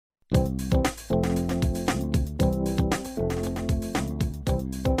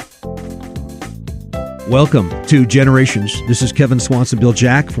Welcome to Generations. This is Kevin Swanson, Bill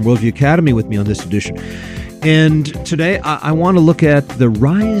Jack from Worldview Academy with me on this edition. And today I want to look at the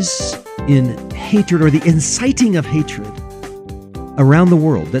rise in hatred, or the inciting of hatred around the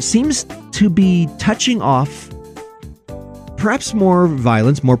world that seems to be touching off perhaps more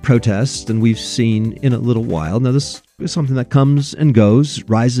violence, more protests than we've seen in a little while. Now, this is something that comes and goes,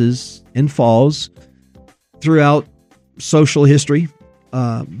 rises and falls throughout social history.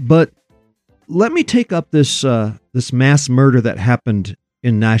 But let me take up this mass murder that happened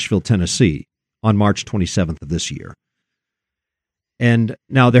in Nashville, Tennessee on March 27th of this year. And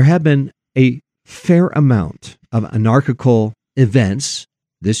now there have been a fair amount of anarchical events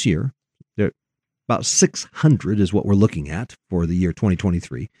this year. There, about 600 is what we're looking at for the year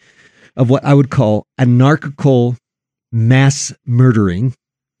 2023, of what I would call anarchical mass murdering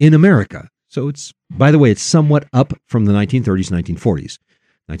in America. So it's, by the way, it's somewhat up from the 1930s, 1940s.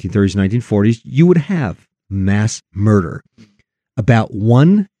 1930s, 1940s, you would have mass murder about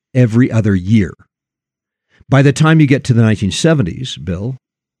one every other year. By the time you get to the 1970s, Bill,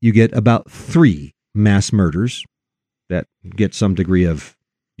 you get about 3 mass murders that get some degree of,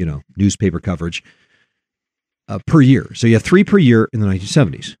 newspaper coverage per year. So you have 3 per year in the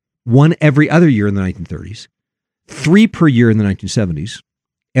 1970s, 1 every other year in the 1930s, 3 per year in the 1970s,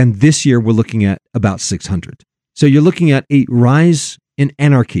 and this year we're looking at about 600. So you're looking at a rise in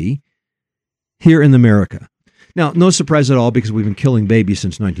anarchy here in America. Now, no surprise at all, because we've been killing babies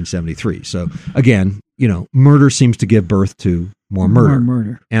since 1973. So again, murder seems to give birth to more murder. More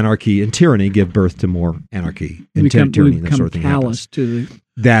murder. Anarchy and tyranny give birth to more anarchy and tyranny. And that sort of thing callous happens.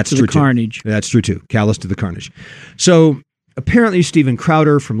 to the carnage. That's true too. Callous to the carnage. So apparently Steven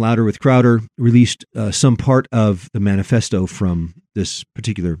Crowder from Louder with Crowder released some part of the manifesto from this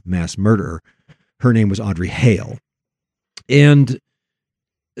particular mass murderer. Her name was Audrey Hale. And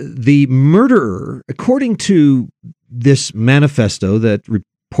the murderer, according to this manifesto that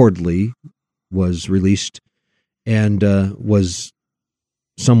reportedly was released and was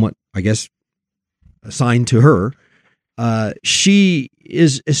somewhat, I guess, assigned to her, she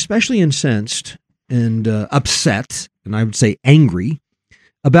is especially incensed and upset, and I would say angry,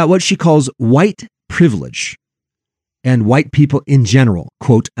 about what she calls white privilege and white people in general,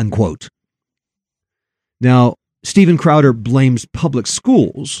 quote unquote. Now, Steven Crowder blames public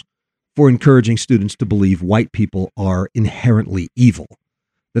schools for encouraging students to believe white people are inherently evil,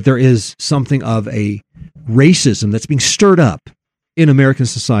 that there is something of a racism that's being stirred up in American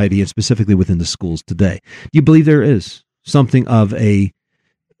society and specifically within the schools today. Do you believe there is something of a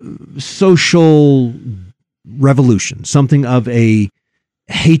social revolution, something of a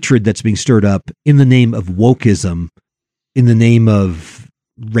hatred that's being stirred up in the name of Wokism, in the name of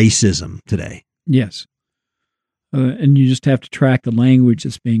racism today? Yes. And you just have to track the language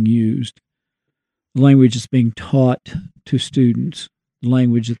that's being used, the language that's being taught to students, the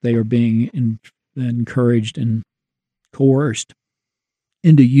language that they are being encouraged and coerced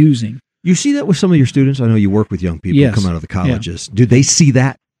into using. You see that with some of your students? I know you work with young people who come out of the colleges. Yeah. Do they see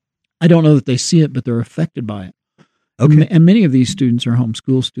that? I don't know that they see it, but they're affected by it. Okay. And many of these students are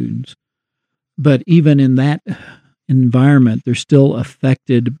homeschool students. But even in that environment, they're still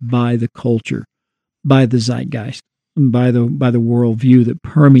affected by the culture, by the zeitgeist, by the worldview that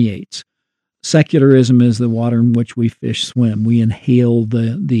permeates. Secularism is the water in which we fish swim. We inhale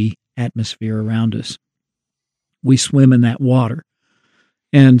the atmosphere around us. We swim in that water.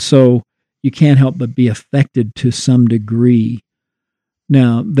 And so you can't help but be affected to some degree.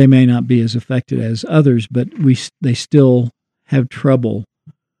 Now, they may not be as affected as others, but they still have trouble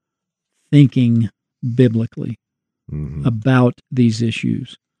thinking biblically about these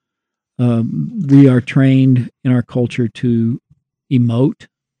issues. We are trained in our culture to emote,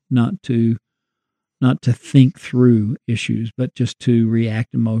 not to think through issues, but just to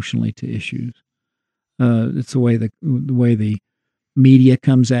react emotionally to issues. It's the way the media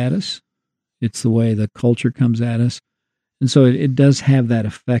comes at us. It's the way the culture comes at us. And so it does have that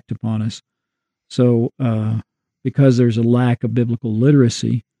effect upon us. So because there's a lack of biblical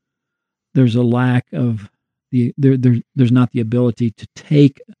literacy, there's a lack of there's not the ability to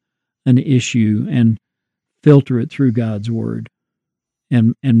take an issue and filter it through God's word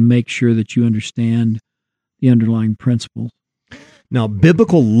and make sure that you understand the underlying principles. Now,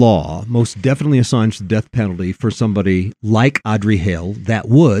 biblical law most definitely assigns the death penalty for somebody like Audrey Hale that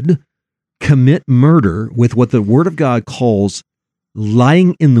would commit murder with what the Word of God calls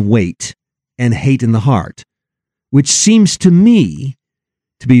lying in the wait and hate in the heart, which seems to me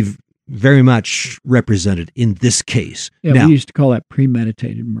to be very much represented in this case. Yeah, now, we used to call that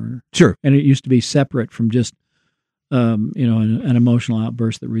premeditated murder. Sure. And it used to be separate from just, an emotional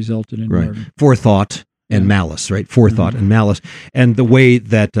outburst that resulted in murder. Forethought and malice, right? Forethought and malice. And the way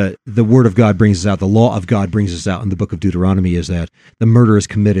that the Word of God brings us out, the law of God brings us out in the book of Deuteronomy is that the murder is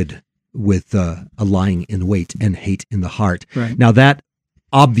committed with a lying in wait and hate in the heart. Right. Now that,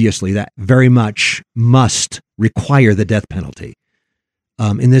 obviously, that very much must require the death penalty.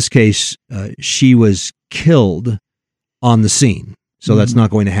 In this case, she was killed on the scene, so that's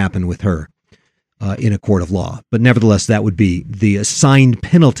not going to happen with her in a court of law. But nevertheless, that would be the assigned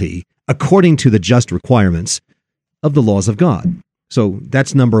penalty according to the just requirements of the laws of God. So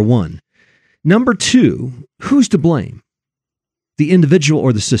that's number one. Number two, who's to blame? The individual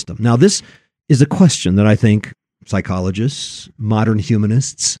or the system? Now, this is a question that I think psychologists, modern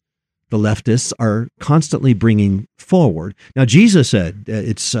humanists, the leftists are constantly bringing forward. Now, Jesus said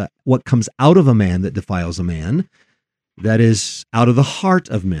it's what comes out of a man that defiles a man, that is, out of the heart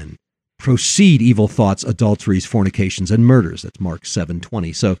of men proceed evil thoughts, adulteries, fornications, and murders. That's Mark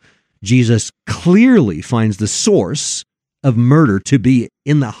 7:20. So Jesus clearly finds the source of murder to be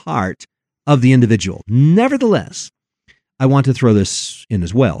in the heart of the individual. Nevertheless, I want to throw this in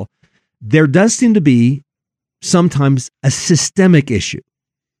as well. There does seem to be sometimes a systemic issue.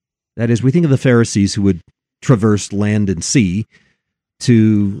 That is, we think of the Pharisees who would traverse land and sea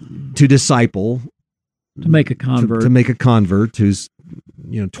to disciple, to make a convert, to make a convert who's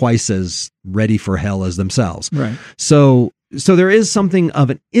twice as ready for hell as themselves. Right. So there is something of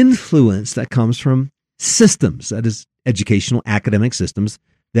an influence that comes from systems, that is, educational, academic systems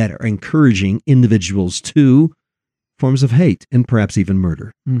that are encouraging individuals to forms of hate and perhaps even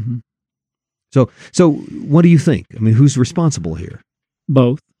murder. Mm-hmm. So what do you think? I mean, who's responsible here?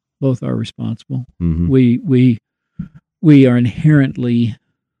 Both are responsible. Mm-hmm. We are inherently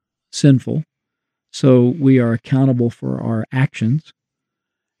sinful, so we are accountable for our actions,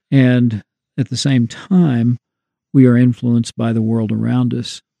 and at the same time, we are influenced by the world around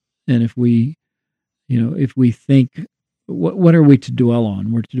us. And if we think, what are we to dwell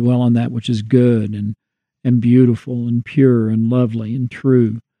on? We're to dwell on that which is good and beautiful and pure and lovely and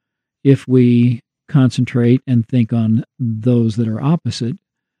true. If we concentrate and think on those that are opposite,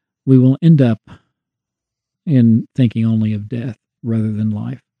 we will end up in thinking only of death rather than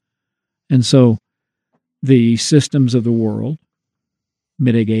life. And so the systems of the world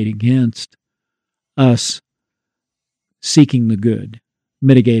mitigate against us seeking the good,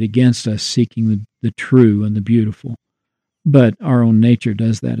 mitigate against us seeking the true and the beautiful. But our own nature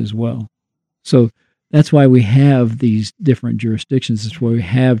does that as well. So that's why we have these different jurisdictions. That's why we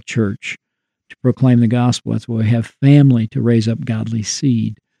have church to proclaim the gospel. That's why we have family to raise up godly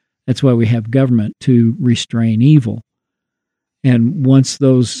seed. That's why we have government to restrain evil. And once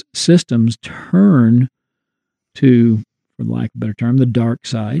those systems turn to, for lack of a better term, the dark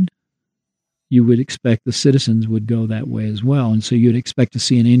side, you would expect the citizens would go that way as well. And so you'd expect to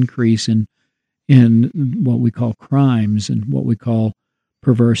see an increase in what we call crimes and what we call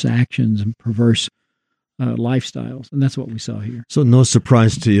perverse actions and perverse lifestyles. And that's what we saw here. So no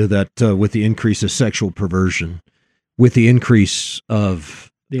surprise to you that with the increase of sexual perversion, with the increase of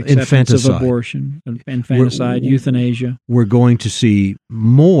the acceptance of abortion, infanticide, euthanasia, we're going to see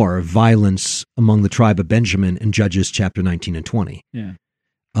more violence among the tribe of Benjamin in Judges chapter 19 and 20. Yeah.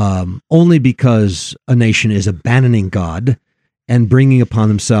 Only because a nation is abandoning God and bringing upon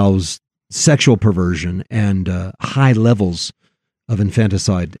themselves sexual perversion and high levels of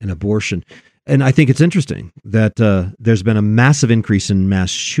infanticide and abortion. And I think it's interesting that there's been a massive increase in mass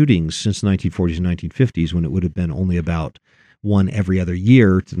shootings since the 1940s and 1950s, when it would have been only about one every other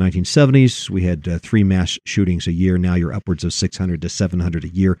year. To the 1970s, we had 3 mass shootings a year. Now you're upwards of 600 to 700 a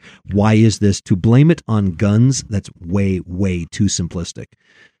year. Why is this? To blame it on guns, that's way, way too simplistic.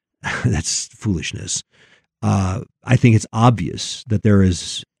 That's foolishness. I think it's obvious that there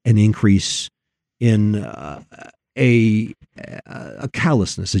is an increase in a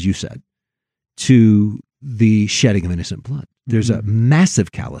callousness, as you said, to the shedding of innocent blood. There's a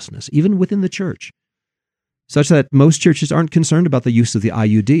massive callousness, even within the church, such that most churches aren't concerned about the use of the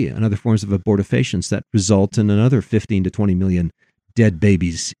IUD and other forms of abortifacients that result in another 15 to 20 million dead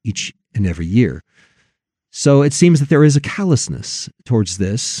babies each and every year. So it seems that there is a callousness towards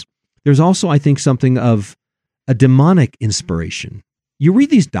this. There's also, I think, something of a demonic inspiration. You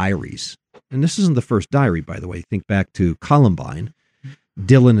read these diaries, and this isn't the first diary, by the way. Think back to Columbine,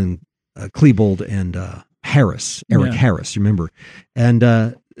 Dylan and Klebold and Eric Harris, remember?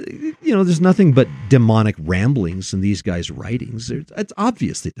 And, there's nothing but demonic ramblings in these guys' writings. It's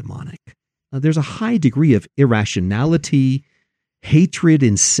obviously demonic. There's a high degree of irrationality hatred,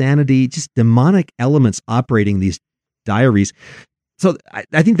 insanity, just demonic elements operating these diaries. So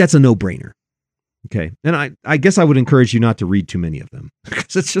I think that's a no-brainer. Okay. And I guess I would encourage you not to read too many of them,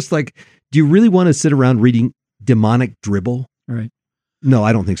 because it's just like, do you really want to sit around reading demonic dribble? Right. No,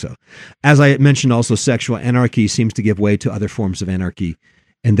 I don't think so. As I mentioned, also sexual anarchy seems to give way to other forms of anarchy.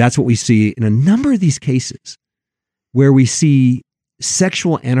 And that's what we see in a number of these cases where we see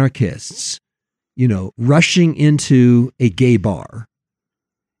sexual anarchists, rushing into a gay bar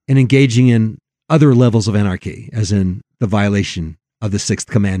and engaging in other levels of anarchy, as in the violation of the sixth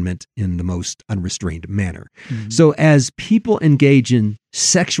commandment in the most unrestrained manner. Mm-hmm. So as people engage in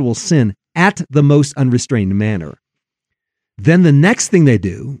sexual sin at the most unrestrained manner, then the next thing they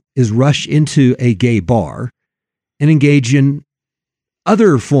do is rush into a gay bar and engage in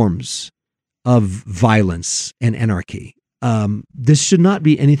other forms of violence and anarchy. This should not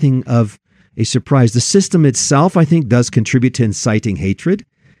be anything of a surprise. The system itself, I think, does contribute to inciting hatred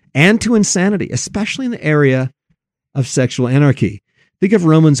and to insanity, especially in the area of sexual anarchy. Think of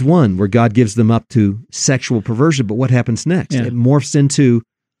Romans 1, where God gives them up to sexual perversion, but what happens next? Yeah. It morphs into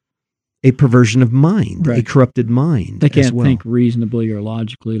a perversion of mind, right. A corrupted mind. They can't think reasonably or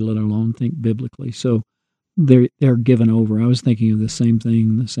logically, let alone think biblically. So they're given over. I was thinking of the same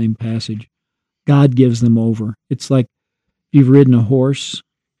thing, the same passage. God gives them over. It's like if you've ridden a horse,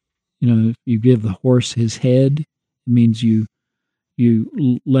 if you give the horse his head, it means you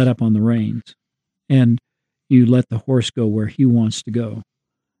let up on the reins. And you let the horse go where he wants to go.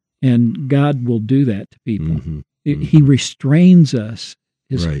 And God will do that to people. Mm-hmm. He restrains us.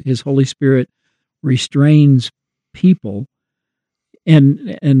 His Holy Spirit restrains people,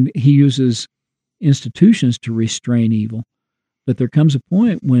 and he uses institutions to restrain evil. But there comes a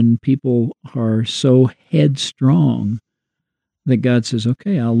point when people are so headstrong that God says,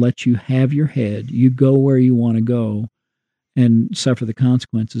 okay, I'll let you have your head. You go where you want to go and suffer the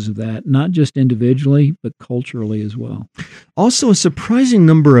consequences of that, not just individually, but culturally as well. Also, a surprising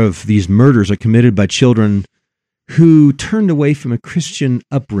number of these murders are committed by children who turned away from a Christian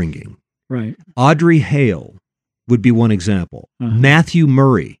upbringing. Right. Audrey Hale would be one example. Uh-huh. Matthew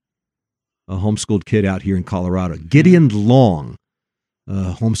Murray, a homeschooled kid out here in Colorado. Gideon Long,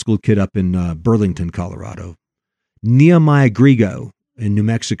 a homeschooled kid up in Burlington, Colorado. Nehemiah Grigo in New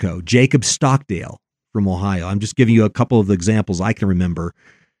Mexico. Jacob Stockdale from Ohio. I'm just giving you a couple of the examples I can remember,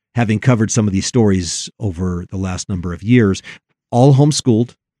 having covered some of these stories over the last number of years. All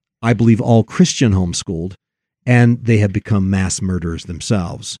homeschooled, I believe all Christian homeschooled, and they have become mass murderers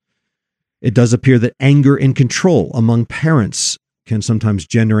themselves. It does appear that anger and control among parents can sometimes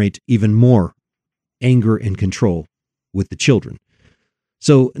generate even more anger and control with the children.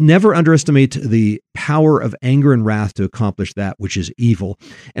 So never underestimate the power of anger and wrath to accomplish that which is evil.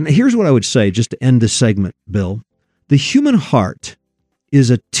 And here's what I would say, just to end this segment, Bill. The human heart is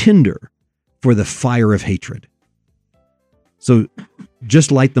a tinder for the fire of hatred. So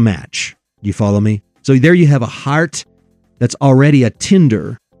just light the match. You follow me? So there you have a heart that's already a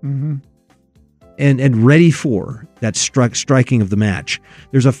tinder, mm-hmm. and ready for that striking of the match.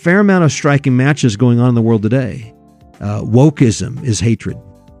 There's a fair amount of striking matches going on in the world today. Wokism is hatred,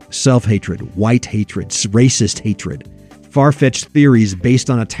 self-hatred, white hatred, racist hatred, far-fetched theories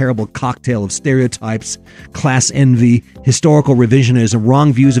based on a terrible cocktail of stereotypes, class envy, historical revisionism,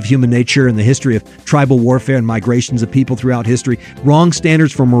 wrong views of human nature and the history of tribal warfare and migrations of people throughout history, wrong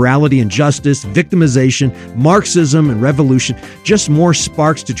standards for morality and justice, victimization, Marxism and revolution, just more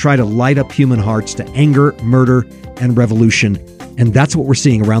sparks to try to light up human hearts to anger, murder, and revolution. And that's what we're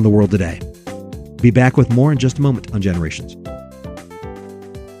seeing around the world today. Be back with more in just a moment on Generations.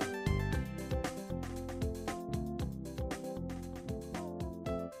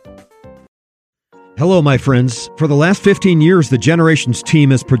 Hello, my friends. For the last 15 years, the Generations team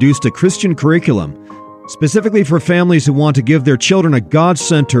has produced a Christian curriculum specifically for families who want to give their children a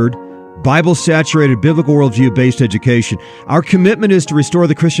God-centered, Bible-saturated, biblical worldview-based education. Our commitment is to restore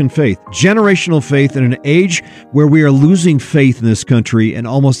the Christian faith, generational faith, in an age where we are losing faith in this country and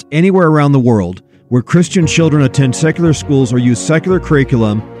almost anywhere around the world, where Christian children attend secular schools or use secular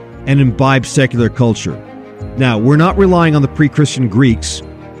curriculum and imbibe secular culture. Now, we're not relying on the pre-Christian Greeks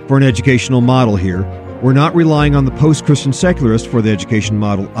for an educational model here. We're not relying on the post-Christian secularists for the education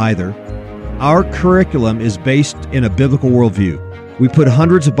model either. Our curriculum is based in a biblical worldview. We put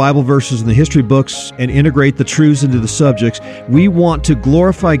hundreds of Bible verses in the history books and integrate the truths into the subjects. We want to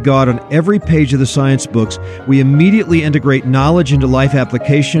glorify God on every page of the science books. We immediately integrate knowledge into life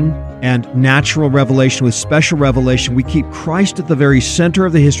application and natural revelation with special revelation. We keep Christ at the very center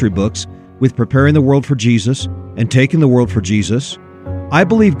of the history books with preparing the world for Jesus and taking the world for Jesus. I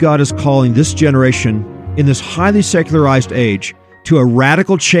believe God is calling this generation in this highly secularized age to a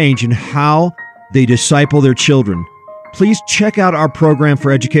radical change in how they disciple their children. Please check out our program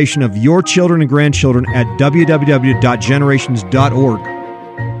for education of your children and grandchildren at www.generations.org.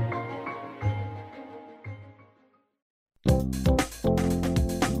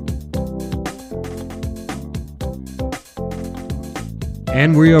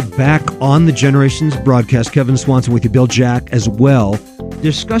 And we are back on the Generations broadcast. Kevin Swanson with you, Bill Jack as well,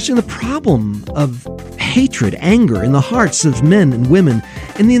 discussing the problem of hatred, anger in the hearts of men and women,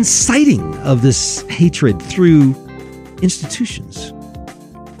 and the inciting of this hatred through institutions.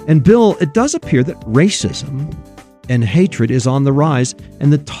 And Bill, it does appear that racism and hatred is on the rise,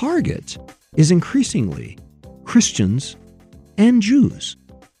 and the target is increasingly Christians and Jews.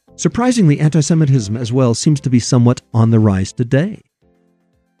 Surprisingly, antisemitism as well seems to be somewhat on the rise today.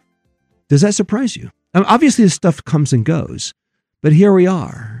 Does that surprise you? Obviously, this stuff comes and goes, but here we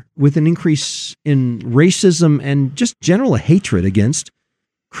are with an increase in racism and just general hatred against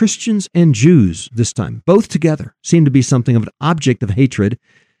Christians and Jews this time. Both together seem to be something of an object of hatred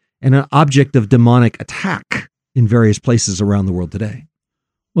and an object of demonic attack in various places around the world today.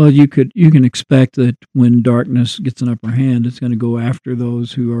 Well, you can expect that when darkness gets an upper hand, it's going to go after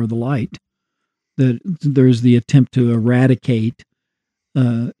those who are the light. That there's the attempt to eradicate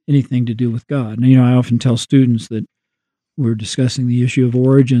anything to do with God. And, I often tell students that we're discussing the issue of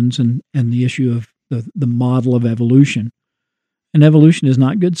origins and the issue of the model of evolution. And evolution is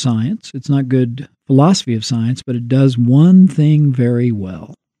not good science. It's not good philosophy of science, but it does one thing very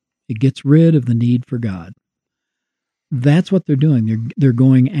well. It gets rid of the need for God. That's what they're doing. They're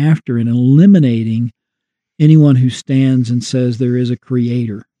going after and eliminating anyone who stands and says there is a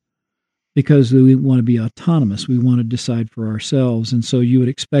creator, because we want to be autonomous. We want to decide for ourselves. And so you would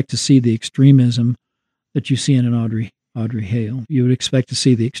expect to see the extremism that you see in an Audrey Hale. You would expect to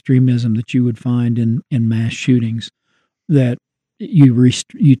see the extremism that you would find in mass shootings, that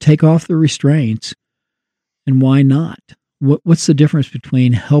you take off the restraints. And why not? What's the difference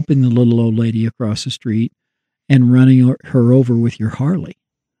between helping the little old lady across the street and running her over with your Harley?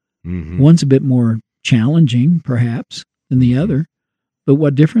 Mm-hmm. One's a bit more challenging, perhaps, than the other. But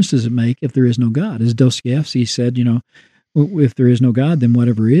what difference does it make if there is no God? As Dostoevsky said, if there is no God, then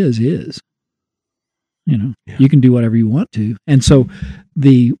whatever is. Yeah. You can do whatever you want to. And so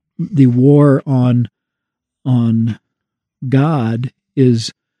the war on God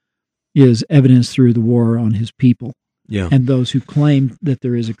is evidenced through the war on his people. Yeah. And those who claim that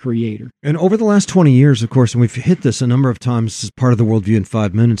there is a creator. And over the last 20 years, of course, and we've hit this a number of times as part of the Worldview in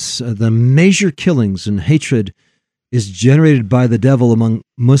 5 minutes, the major killings and hatred is generated by the devil among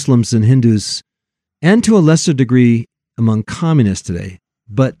Muslims and Hindus, and to a lesser degree among communists today.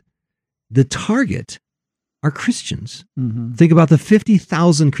 But the target are Christians. Mm-hmm. Think about the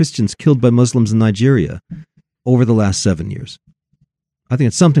 50,000 Christians killed by Muslims in Nigeria over the last 7 years. I think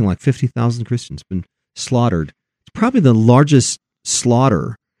it's something like 50,000 Christians been slaughtered. It's probably the largest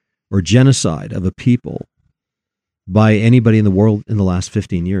slaughter or genocide of a people by anybody in the world in the last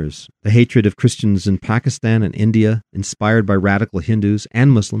 15 years. The hatred of Christians in Pakistan and India, inspired by radical Hindus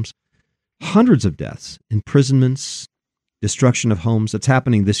and Muslims. Hundreds of deaths, imprisonments, destruction of homes. That's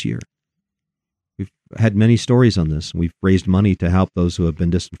happening this year. We've had many stories on this. We've raised money to help those who have been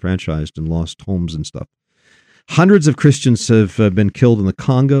disenfranchised and lost homes and stuff. Hundreds of Christians have been killed in the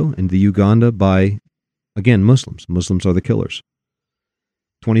Congo and the Uganda by, again, Muslims. Muslims are the killers.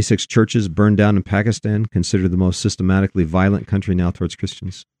 26 churches burned down in Pakistan, considered the most systematically violent country now towards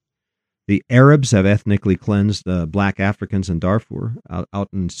Christians. The Arabs have ethnically cleansed black Africans in Darfur, out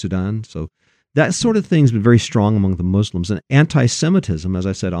in Sudan. So that sort of thing has been very strong among the Muslims. And anti-Semitism, as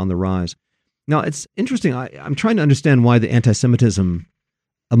I said, on the rise. Now, it's interesting. I'm trying to understand why the anti-Semitism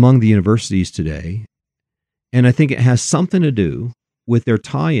among the universities today, and I think it has something to do with their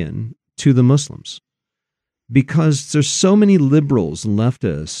tie-in to the Muslims. Because there's so many liberals and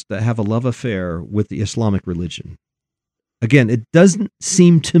leftists that have a love affair with the Islamic religion. Again, it doesn't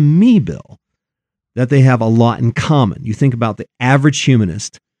seem to me, Bill, that they have a lot in common. You think about the average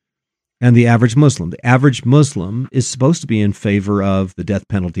humanist and the average Muslim. The average Muslim is supposed to be in favor of the death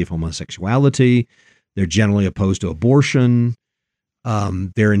penalty of homosexuality. They're generally opposed to abortion.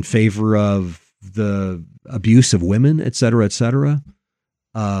 They're in favor of the abuse of women, et cetera, et cetera.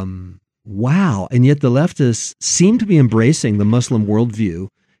 Wow. And yet the leftists seem to be embracing the Muslim worldview.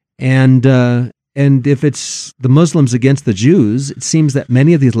 And if it's the Muslims against the Jews, it seems that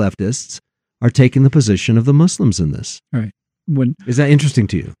many of these leftists are taking the position of the Muslims in this. Right. Is that interesting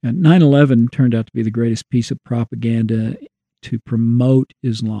to you? 9/11 turned out to be the greatest piece of propaganda to promote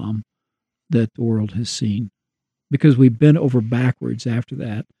Islam that the world has seen. Because we've been over backwards after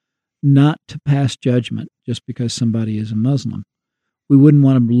that, not to pass judgment just because somebody is a Muslim. we wouldn't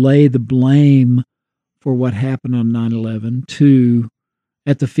want to lay the blame for what happened on 9/11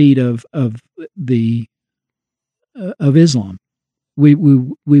 at the feet of Islam. We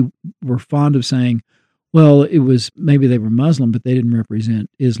were fond of saying, well, it was maybe they were Muslim, but they didn't represent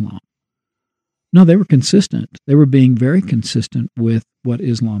Islam. No, they were consistent. They were being very consistent with what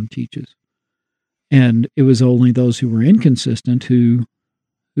Islam teaches. And it was only those who were inconsistent who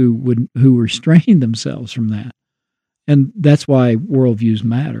restrained themselves from that. And that's why worldviews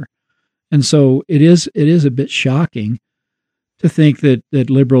matter. And so it is a bit shocking to think that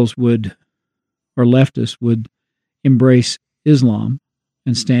liberals would, or leftists would, embrace Islam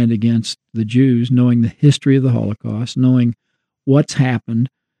and stand against the Jews, knowing the history of the Holocaust, knowing what's happened,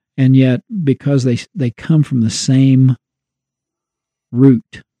 and yet because they come from the same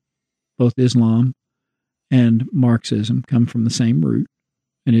root, both Islam and Marxism come from the same root,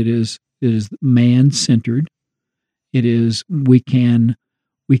 and it is man-centered. It is we can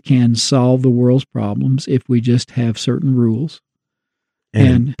solve the world's problems if we just have certain rules.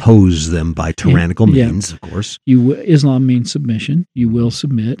 And impose them by tyrannical means, of course. Islam means submission. You will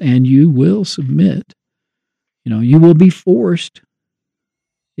submit, and you will submit. You will be forced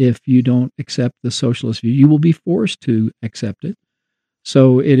if you don't accept the socialist view. You will be forced to accept it.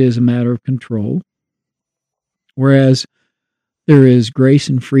 So it is a matter of control. Whereas there is grace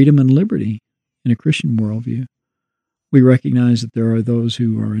and freedom and liberty in a Christian worldview. We recognize that there are those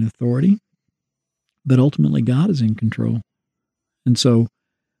who are in authority, but ultimately God is in control. And so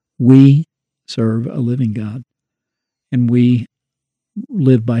we serve a living God, and we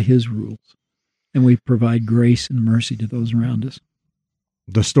live by his rules, and we provide grace and mercy to those around us.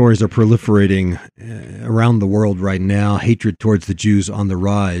 The stories are proliferating around the world right now, hatred towards the Jews on the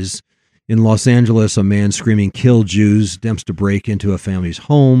rise. In Los Angeles, a man screaming, "Kill Jews," attempts to break into a family's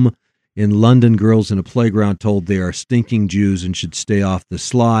home. In London, girls in a playground told they are stinking Jews and should stay off the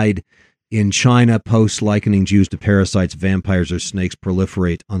slide. In China, posts likening Jews to parasites, vampires, or snakes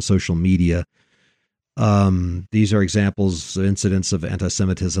proliferate on social media. These are examples of incidents of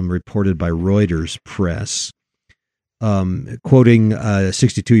antisemitism reported by Reuters press. Quoting a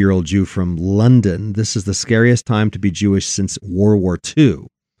 62-year-old Jew from London, "This is the scariest time to be Jewish since World War II.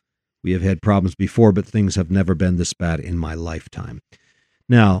 We have had problems before, but things have never been this bad in my lifetime."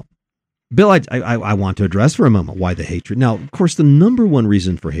 Now, Bill, I want to address for a moment why the hatred. Now, of course, the number one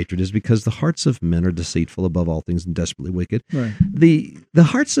reason for hatred is because the hearts of men are deceitful above all things and desperately wicked. Right. The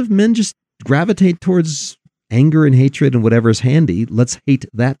hearts of men just gravitate towards anger and hatred and whatever is handy. Let's hate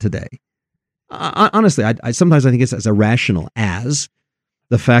that today. Honestly, I sometimes think it's as irrational as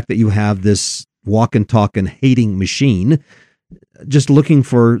the fact that you have this walk and talk and hating machine just looking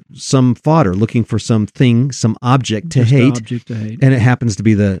for some fodder, looking for something, some object to hate. And it happens to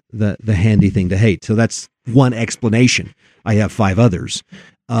be the handy thing to hate. So that's one explanation. I have 5 others.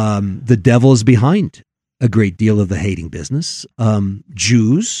 The devil is behind a great deal of the hating business.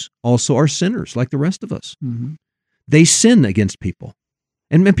 Jews also are sinners like the rest of us. Mm-hmm. They sin against people.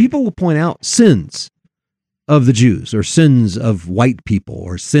 And people will point out sins of the Jews, or sins of white people,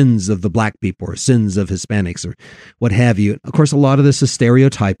 or sins of the black people, or sins of Hispanics, or what have you. Of course, a lot of this is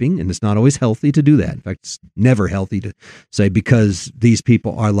stereotyping, and it's not always healthy to do that. In fact, it's never healthy to say because these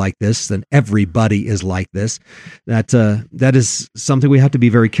people are like this, then everybody is like this. That is something we have to be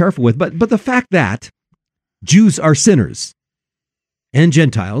very careful with. But the fact that Jews are sinners, and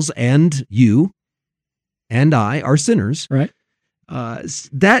Gentiles, and you and I are sinners, right?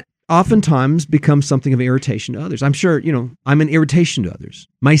 That oftentimes becomes something of irritation to others. I'm sure, I'm an irritation to others.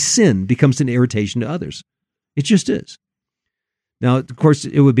 My sin becomes an irritation to others. It just is. Now, of course,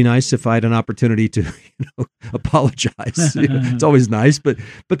 it would be nice if I had an opportunity to, apologize. It's always nice, but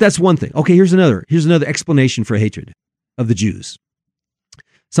that's one thing. Okay, here's another explanation for hatred of the Jews.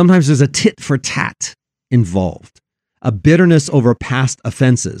 Sometimes there's a tit for tat involved, a bitterness over past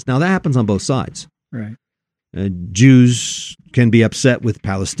offenses. Now, that happens on both sides. Right. Jews can be upset with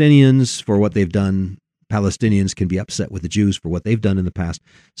Palestinians for what they've done. Palestinians can be upset with the Jews for what they've done in the past.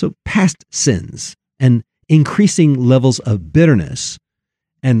 So past sins and increasing levels of bitterness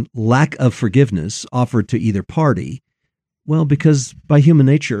and lack of forgiveness offered to either party. Well, because by human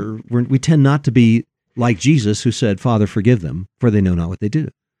nature, we tend not to be like Jesus, who said, "Father, forgive them, for they know not what they do."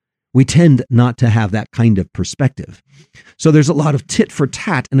 We tend not to have that kind of perspective. So there's a lot of tit for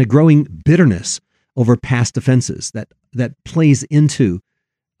tat and a growing bitterness over past offenses that plays into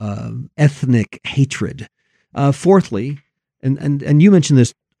ethnic hatred. Fourthly, and you mentioned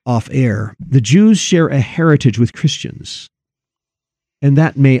this off air, the Jews share a heritage with Christians. And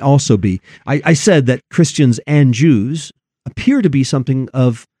that may also be, I said that Christians and Jews appear to be something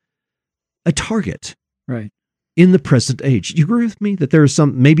of a target. Right. in the present age. You agree with me that there is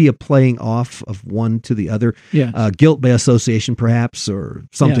maybe a playing off of one to the other? Yeah. Guilt by association, perhaps, or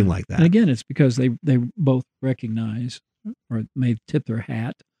something like that. And again, it's because they both recognize or may tip their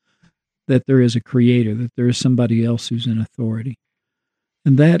hat that there is a creator, that there is somebody else who's in authority.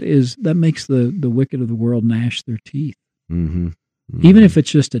 And that makes the wicked of the world gnash their teeth. Mm-hmm. Mm-hmm. Even if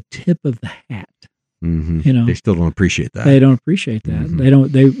it's just a tip of the hat. Mm-hmm. They still don't appreciate that. They don't appreciate that.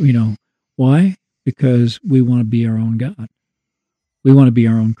 Mm-hmm. Why? Because we want to be our own God. We want to be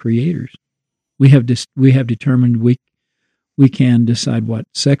our own creators. We have determined we can decide what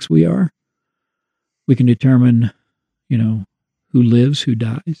sex we are. We can determine, who lives, who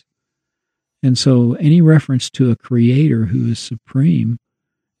dies. And so any reference to a creator who is supreme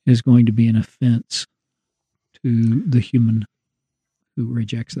is going to be an offense to the human who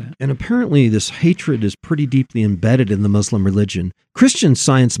rejects that. And apparently this hatred is pretty deeply embedded in the Muslim religion. Christian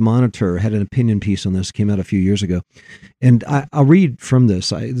Science Monitor had an opinion piece on this, came out a few years ago. And I'll read from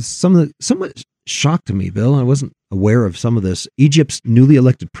this. Somewhat shocked to me, Bill. I wasn't aware of some of this. Egypt's newly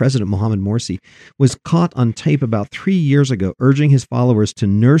elected president, Mohamed Morsi, was caught on tape about 3 years ago urging his followers to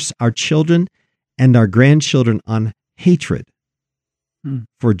nurse our children and our grandchildren on hatred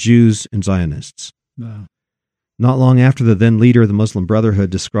for Jews and Zionists. Wow. Not long after, the then leader of the Muslim Brotherhood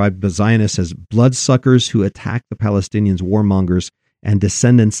described the Zionists as bloodsuckers who attack the Palestinians, warmongers, and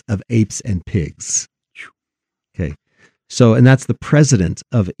descendants of apes and pigs. Okay. So, and that's the president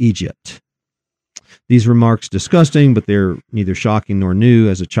of Egypt. These remarks disgusting, but they're neither shocking nor new.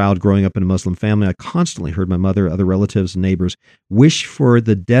 As a child growing up in a Muslim family, I constantly heard my mother, other relatives, and neighbors wish for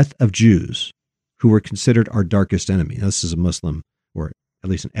the death of Jews, who were considered our darkest enemy. Now, this is a Muslim, or at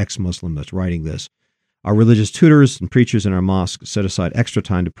least an ex-Muslim that's writing this. Our religious tutors and preachers in our mosque set aside extra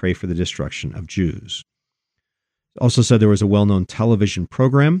time to pray for the destruction of Jews. Also said there was a well-known television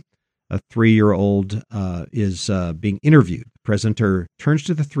program. A 3-year-old is being interviewed. The presenter turns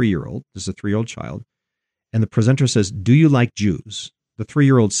to the 3-year-old. This is a 3-year-old child. And the presenter says, "Do you like Jews?" The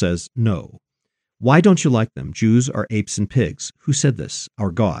 3-year-old says, "No." "Why don't you like them? Jews are apes and pigs." "Who said this?"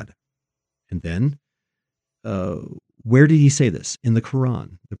 "Our God." And then, where did he say this? "In the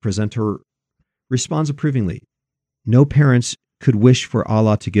Quran." The presenter responds approvingly, "No parents could wish for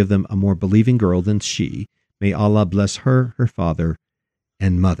Allah to give them a more believing girl than she. May Allah bless her, her father,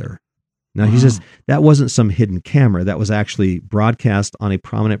 and mother." Now, he says that wasn't some hidden camera. That was actually broadcast on a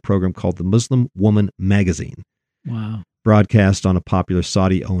prominent program called the Muslim Woman Magazine. Wow. Broadcast on a popular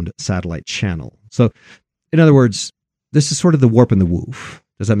Saudi-owned satellite channel. So, in other words, this is sort of the warp and the woof.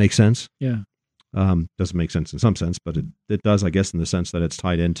 Does that make sense? Yeah. Doesn't make sense in some sense, but it does, I guess, in the sense that it's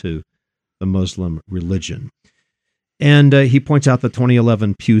tied into the Muslim religion. And he points out the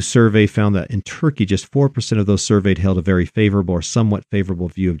 2011 Pew survey found that in Turkey, just 4% of those surveyed held a very favorable or somewhat favorable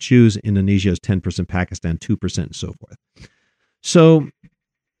view of Jews. Indonesia is 10%, Pakistan 2%, and so forth. So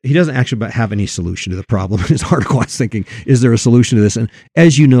he doesn't actually have any solution to the problem. In his article, I was thinking, is there a solution to this? And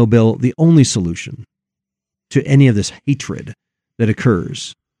as you know, Bill, the only solution to any of this hatred that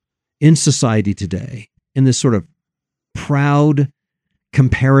occurs in society today, in this sort of proud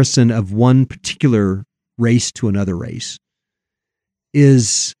comparison of one particular race to another race,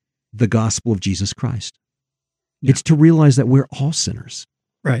 is the gospel of Jesus Christ. Yeah. It's to realize that we're all sinners.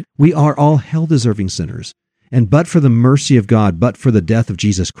 Right. We are all hell-deserving sinners. And but for the mercy of God, but for the death of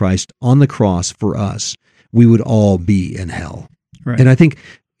Jesus Christ on the cross for us, we would all be in hell. Right. And I think,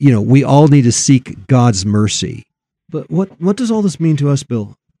 we all need to seek God's mercy. But what does all this mean to us,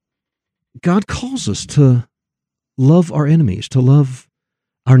 Bill? God calls us to love our enemies, to love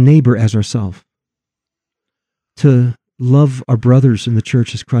our neighbor as ourselves, to love our brothers in the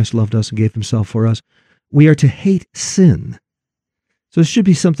church as Christ loved us and gave himself for us. We are to hate sin. So it should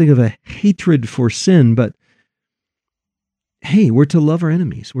be something of a hatred for sin, but hey, we're to love our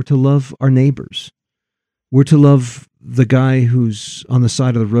enemies. We're to love our neighbors. We're to love the guy who's on the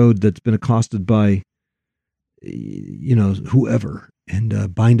side of the road that's been accosted by, whoever,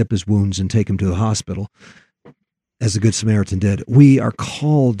 and bind up his wounds and take him to the hospital, as the Good Samaritan did. We are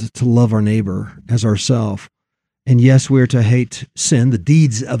called to love our neighbor as ourselves. And yes, we're to hate sin, the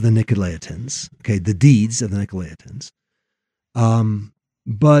deeds of the Nicolaitans. Okay, the deeds of the Nicolaitans.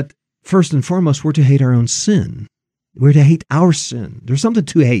 But first and foremost, we're to hate our own sin. We're to hate our sin. There's something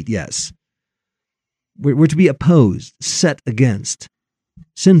to hate, yes. We're to be opposed, set against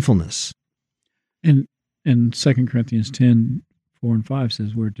sinfulness. And 2 Corinthians 10, 4 and 5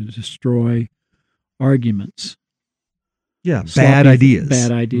 says we're to destroy arguments. Yeah, bad ideas.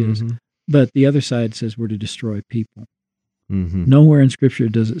 Bad ideas. Mm-hmm. But the other side says we're to destroy people. Mm-hmm. Nowhere in Scripture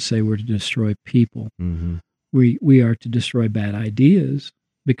does it say we're to destroy people. Mm-hmm. We are to destroy bad ideas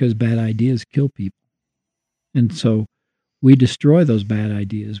because bad ideas kill people. And so we destroy those bad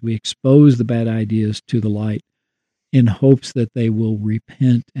ideas. We expose the bad ideas to the light in hopes that they will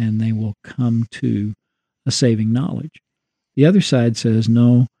repent and they will come to a saving knowledge. The other side says,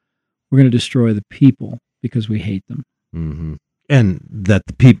 no, we're going to destroy the people because we hate them. Mm-hmm. And that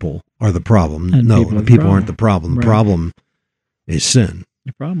the people are the problem. And no, the people aren't the problem. The problem is sin.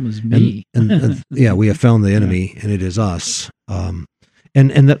 The problem is me. And yeah, we have found the enemy, and it is us.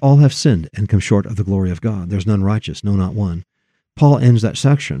 And that all have sinned and come short of the glory of God. There's none righteous, no, not one. Paul ends that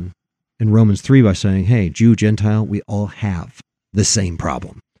section in Romans 3 by saying, hey, Jew, Gentile, we all have the same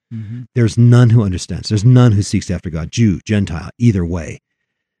problem. Mm-hmm. There's none who understands. There's none who seeks after God, Jew, Gentile, either way.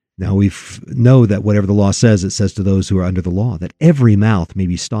 Now we know that whatever the law says, it says to those who are under the law, that every mouth may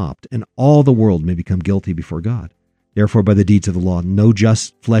be stopped, and all the world may become guilty before God. Therefore, by the deeds of the law, no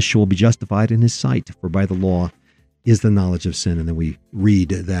just flesh will be justified in his sight, for by the law is the knowledge of sin. And then we read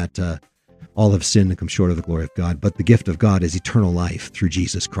that all have sinned and come short of the glory of God, but the gift of God is eternal life through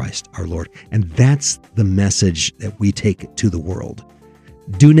Jesus Christ our Lord. And that's the message that we take to the world.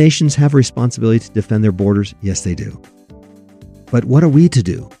 Do nations have a responsibility to defend their borders? Yes, they do. But what are we to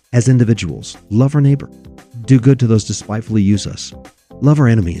do as individuals? Love our neighbor. Do good to those despitefully use us. Love our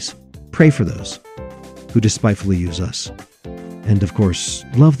enemies. Pray for those who despitefully use us. And of course,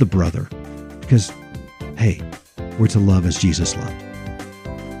 love the brother. Because, hey, we're to love as Jesus loved.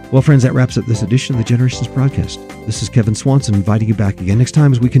 Well, friends, that wraps up this edition of the Generations Broadcast. This is Kevin Swanson inviting you back again next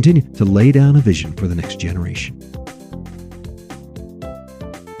time as we continue to lay down a vision for the next generation.